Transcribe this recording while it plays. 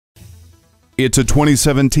It's a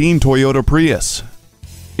 2017 Toyota Prius.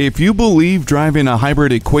 If you believe driving a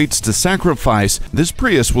hybrid equates to sacrifice, this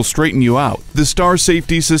Prius will straighten you out. The Star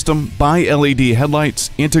Safety System, bi-LED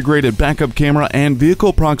headlights, integrated backup camera, and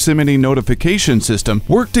vehicle proximity notification system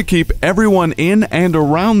work to keep everyone in and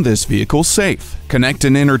around this vehicle safe. Connect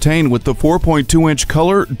and entertain with the 4.2-inch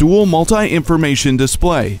color dual multi-information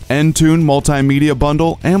display, Entune multimedia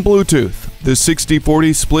bundle, and Bluetooth. The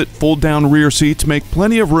 60/40 split fold-down rear seats make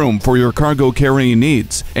plenty of room for your cargo carrying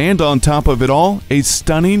needs. And on top of it all, a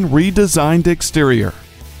stunning redesigned exterior.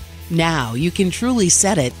 Now you can truly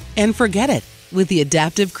set it and forget it with the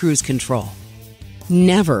Adaptive Cruise Control.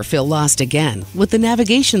 Never feel lost again with the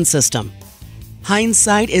navigation system.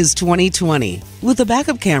 Hindsight is 20/20 with the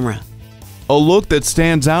backup camera. A look that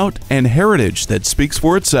stands out and heritage that speaks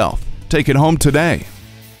for itself. Take it home today.